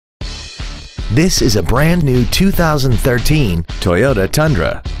This is a brand new 2013 Toyota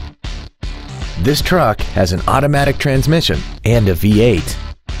Tundra. This truck has an automatic transmission and a V8.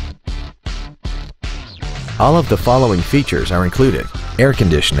 All of the following features are included: air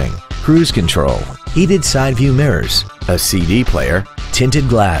conditioning, cruise control, heated side view mirrors, a CD player, tinted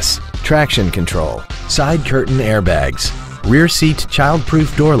glass, traction control, side curtain airbags, rear seat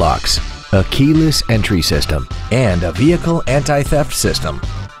child-proof door locks, a keyless entry system, and a vehicle anti-theft system.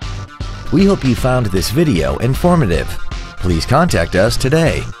 We hope you found this video informative. Please contact us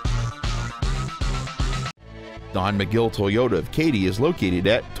today. Don McGill Toyota of Katy is located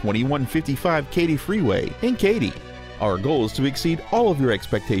at 2155 Katy Freeway in Katy. Our goal is to exceed all of your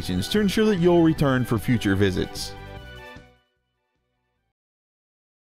expectations to ensure that you'll return for future visits.